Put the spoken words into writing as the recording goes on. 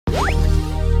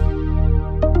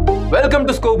Welcome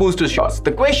to Score Booster Shots.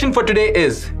 The question for today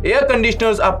is, air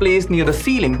conditioners are placed near the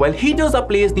ceiling while heaters are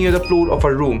placed near the floor of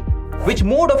a room. Which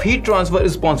mode of heat transfer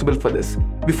is responsible for this?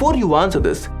 Before you answer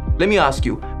this, let me ask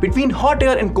you, between hot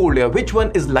air and cold air, which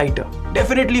one is lighter?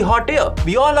 Definitely hot air.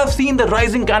 We all have seen the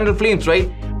rising candle flames, right?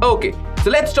 Okay, so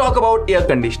let's talk about air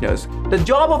conditioners. The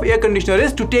job of air conditioner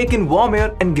is to take in warm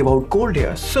air and give out cold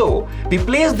air. So we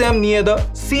place them near the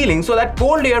ceiling so that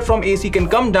cold air from AC can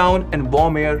come down and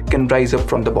warm air can rise up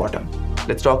from the bottom.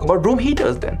 Let's talk about room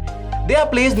heaters then. They are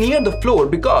placed near the floor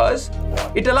because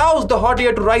it allows the hot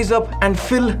air to rise up and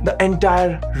fill the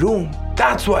entire room.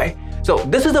 That's why. So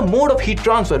this is a mode of heat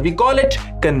transfer. We call it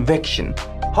convection.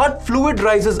 Hot fluid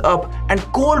rises up and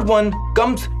cold one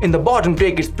comes in the bottom to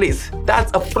take its place.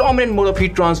 That's a prominent mode of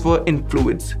heat transfer in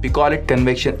fluids. We call it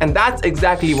convection, and that's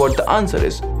exactly what the answer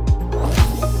is.